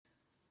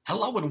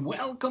Hello and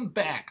welcome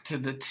back to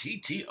the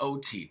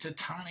TTOT, to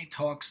Tani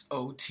Talks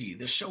OT,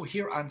 the show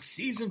here on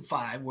Season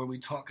 5 where we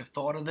talk a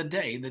thought of the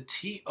day, the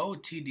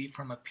TOTD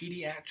from a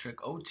pediatric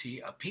OT,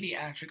 a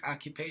pediatric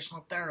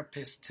occupational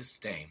therapist to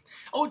stay.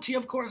 OT,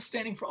 of course,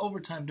 standing for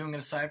overtime, doing it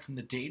aside from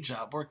the day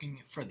job,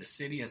 working for the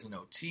city as an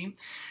OT,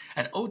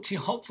 and OT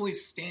hopefully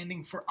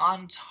standing for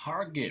on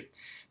target,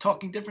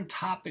 talking different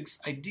topics,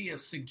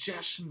 ideas,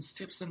 suggestions,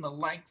 tips, and the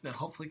like that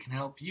hopefully can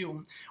help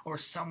you or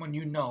someone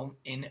you know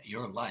in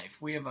your life.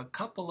 We have a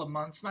couple of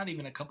months, not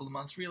even a couple of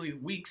months, really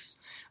weeks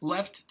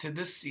left to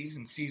this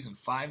season, Season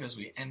 5, as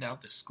we end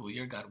out the school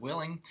year, God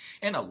willing,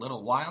 in a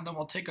little while. Then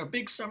we'll take our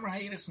big summer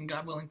hiatus and,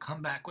 God willing,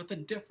 come back with a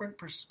different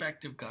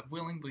perspective, God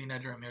willing,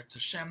 B'nai Amir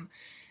Tashem,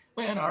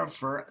 and are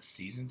for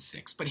Season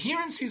 6. But here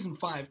in Season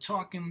 5,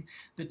 talking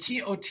the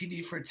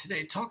TOTD for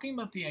today, talking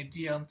about the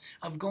idea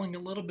of going a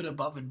little bit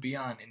above and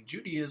beyond in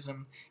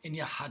Judaism, in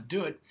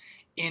Yahadut,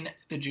 in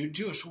the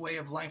Jewish way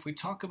of life. We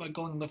talk about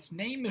going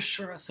lifnei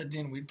mishuras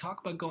hadin. We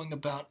talk about going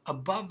about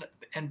above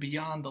and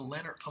beyond the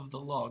letter of the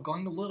law,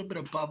 going a little bit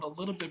above, a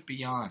little bit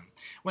beyond.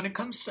 When it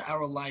comes to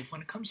our life,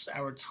 when it comes to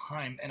our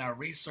time and our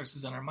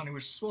resources and our money,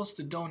 we're supposed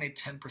to donate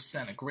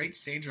 10%. A great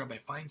sage, Rabbi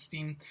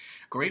Feinstein,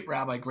 great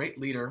rabbi, great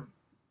leader,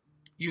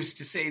 used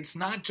to say it's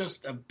not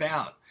just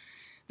about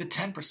the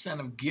 10%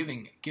 of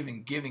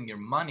giving your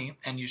money,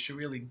 and you should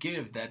really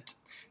give that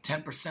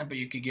 10%, but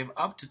you could give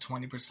up to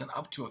 20%,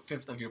 up to a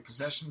fifth of your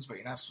possessions, but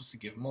you're not supposed to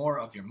give more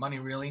of your money,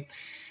 really.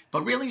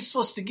 But really, you're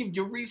supposed to give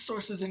your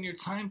resources and your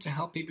time to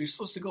help people. You're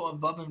supposed to go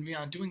above and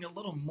beyond, doing a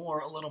little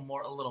more, a little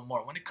more, a little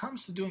more. When it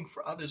comes to doing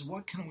for others,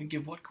 what can we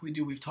give? What can we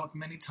do? We've talked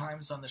many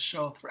times on the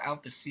show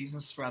throughout the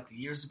seasons, throughout the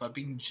years, about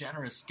being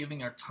generous,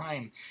 giving our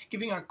time,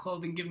 giving our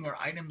clothing, giving our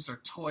items, our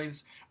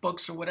toys,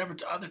 books, or whatever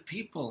to other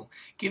people,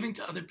 giving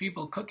to other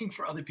people, cooking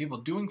for other people,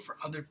 doing for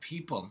other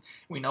people.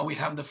 We know we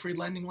have the free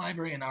lending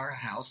library in our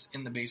house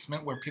in the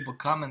basement where people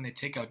come and they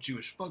take out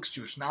Jewish books,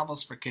 Jewish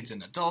novels for kids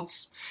and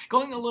adults,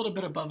 going a little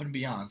bit above and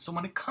beyond. So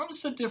when it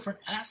comes to different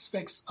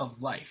aspects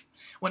of life,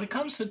 when it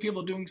comes to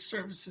people doing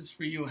services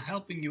for you,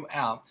 helping you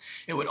out,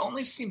 it would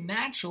only seem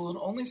natural, it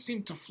would only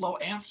seem to flow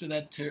after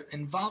that to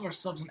involve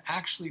ourselves in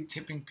actually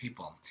tipping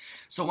people.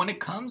 So when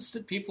it comes to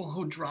people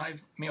who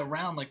drive me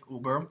around like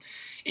Uber,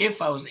 if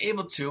I was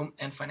able to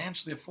and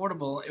financially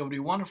affordable, it would be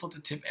wonderful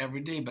to tip every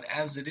day. But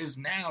as it is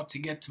now, to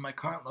get to my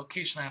current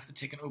location, I have to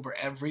take an Uber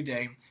every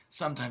day,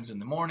 sometimes in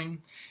the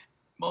morning.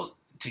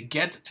 To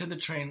get to the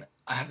train,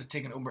 I have to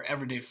take an Uber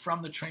every day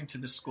from the train to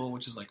the school,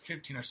 which is like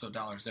 $15 or so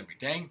every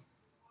day.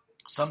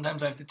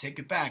 Sometimes I have to take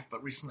it back,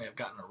 but recently I've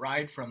gotten a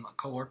ride from a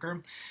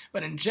coworker.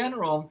 But in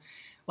general,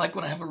 like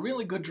when I have a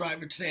really good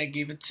driver today, I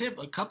gave a tip,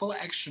 a couple of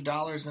extra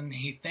dollars, and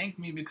he thanked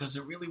me because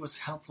it really was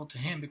helpful to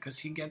him because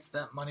he gets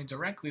that money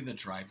directly, the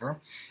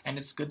driver, and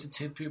it's good to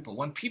tip people.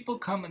 When people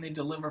come and they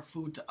deliver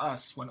food to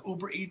us, when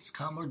Uber Eats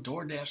come or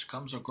DoorDash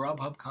comes or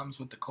Grubhub comes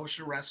with the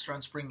kosher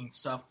restaurants bringing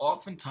stuff,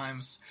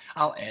 oftentimes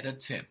I'll add a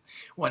tip.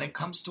 When it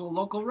comes to a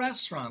local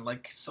restaurant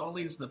like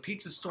Soli's, the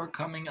pizza store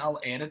coming,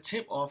 I'll add a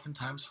tip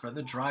oftentimes for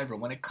the driver.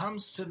 When it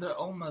comes to the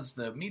Oma's,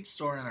 the meat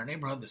store in our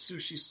neighborhood, the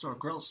sushi store,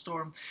 grill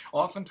store,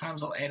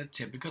 oftentimes I'll add a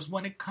tip, because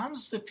when it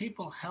comes to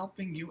people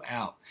helping you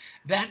out,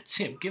 that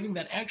tip, giving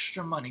that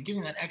extra money,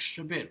 giving that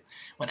extra bit,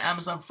 when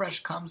Amazon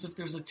Fresh comes, if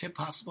there's a tip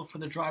possible for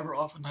the driver,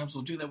 oftentimes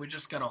we'll do that. We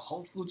just got a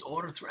Whole Foods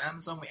order through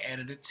Amazon, we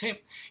added a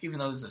tip, even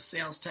though there's a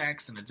sales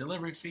tax and a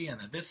delivery fee and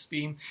a this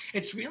fee.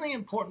 It's really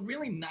important,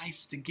 really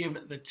nice to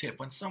give the tip.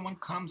 When someone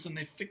comes and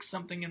they fix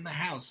something in the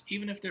house,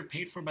 even if they're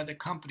paid for by the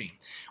company,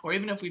 or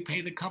even if we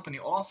pay the company,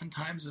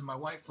 oftentimes, and my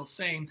wife will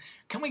say,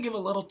 can we give a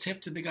little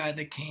tip to the guy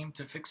that came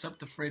to fix up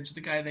the fridge,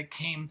 the guy that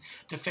came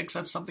to fix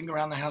up something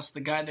around the house, the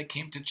guy that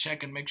came to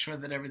check and make sure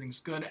that everything's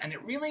good. And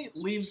it really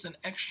leaves an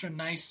extra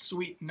nice,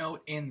 sweet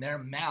note in their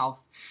mouth.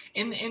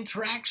 In the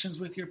interactions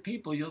with your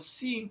people, you'll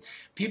see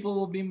people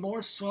will be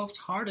more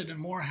soft-hearted and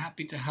more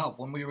happy to help.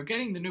 When we were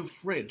getting the new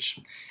fridge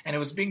and it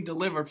was being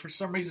delivered, for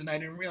some reason I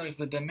didn't realize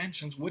the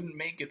dimensions wouldn't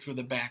make it through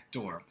the back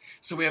door.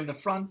 So we have the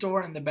front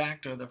door and the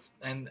back door,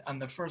 and on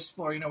the first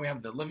floor, we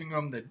have the living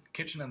room, the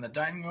kitchen, and the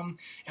dining room,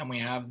 and we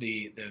have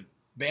the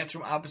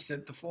bathroom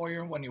opposite the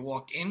foyer when you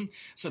walk in.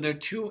 So there are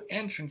two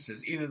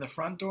entrances, either the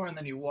front door and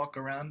then you walk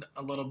around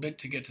a little bit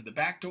to get to the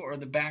back door, or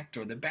the back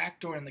door. The back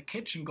door in the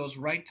kitchen goes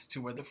right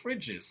to where the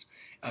fridge is.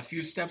 A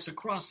few steps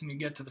across and you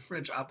get to the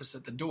fridge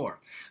opposite the door.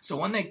 So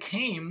when they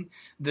came,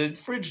 the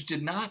fridge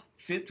did not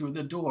fit through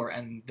the door,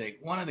 and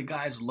one of the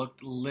guys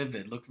looked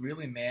livid, looked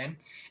really mad,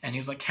 and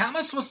he's like, how am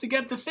I supposed to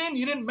get this in?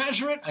 You didn't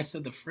measure it? I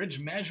said, the fridge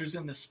measures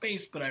in the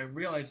space, but I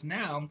realize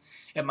now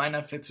it might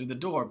not fit through the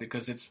door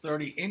because it's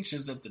 30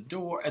 inches at the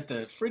door, at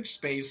the fridge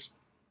space,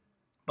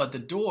 but the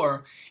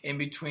door in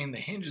between the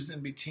hinges,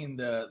 in between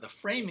the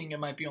framing, it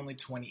might be only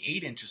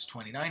 28 inches,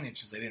 29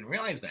 inches. I didn't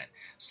realize that.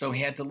 So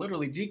he had to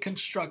literally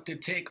deconstruct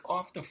it, take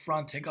off the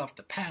front, take off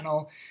the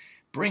panel,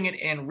 bring it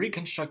in,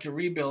 reconstruct it,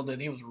 rebuild it,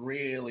 and he was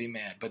really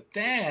mad. But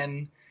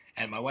then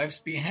And my wife's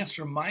behest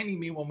reminding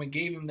me when we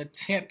gave him the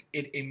tip,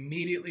 it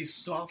immediately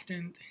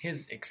softened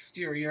his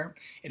exterior.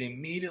 It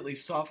immediately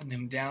softened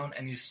him down,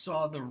 and you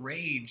saw the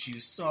rage,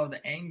 you saw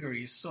the anger,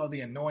 you saw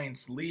the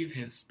annoyance leave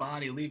his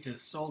body, leave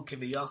his soul,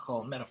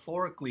 kiviyachol,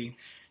 metaphorically.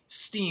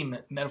 Steam,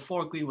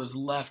 metaphorically, was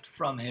left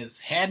from his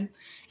head,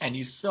 and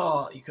you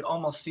could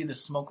almost see the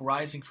smoke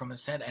rising from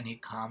his head, and he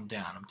calmed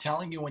down. I'm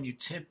telling you, when you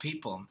tip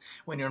people,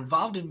 when you're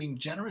involved in being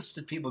generous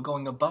to people,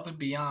 going above and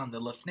beyond, the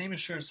Lefnei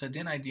Mishur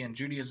Sadin idea in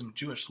Judaism,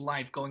 Jewish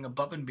life, going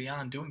above and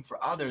beyond, doing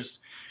for others,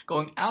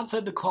 going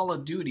outside the call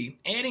of duty,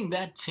 adding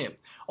that tip,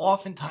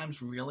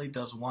 oftentimes really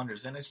does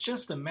wonders. And it's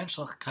just a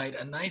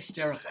menschlichkeit, a nice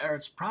derech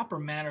eretz, proper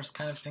manners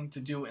kind of thing to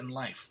do in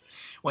life.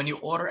 When you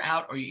order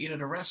out or you eat at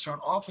a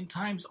restaurant,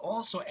 oftentimes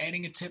also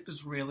adding a tip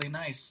is really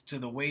nice to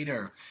the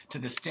waiter, to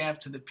the staff,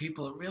 to the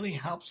people. It really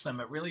helps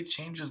them. It really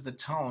changes the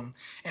tone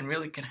and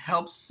really can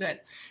help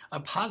set a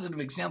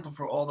positive example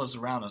for all those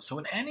around us. So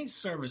in any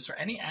service or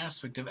any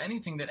aspect of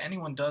anything that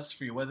anyone does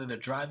for you, whether they're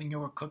driving you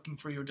or cooking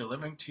for you or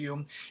delivering to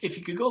you, if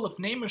you could go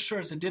Lefnei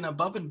Mishur as a din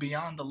above and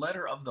beyond the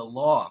letter of the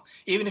law,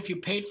 even if you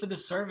paid for the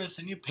service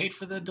and you paid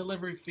for the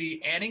delivery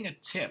fee, adding a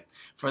tip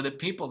for the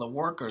people, the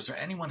workers, or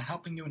anyone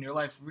helping you in your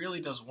life really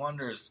does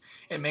wonders.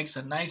 It makes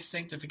a nice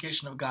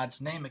sanctification of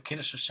God's name, a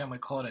Kiddush Hashem we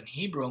call it in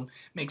Hebrew,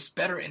 makes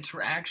better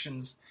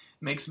interactions,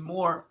 makes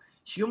more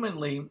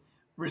humanly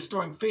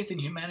restoring faith in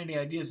humanity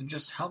ideas, and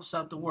just helps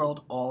out the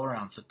world all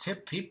around. So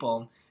tip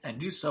people and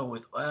do so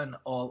within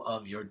all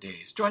of your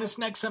days. Join us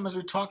next time as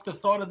we talk the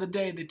thought of the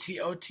day, the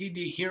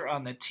TOTD, here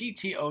on the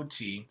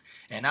TTOT,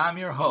 and I'm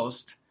your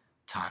host,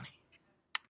 Tani.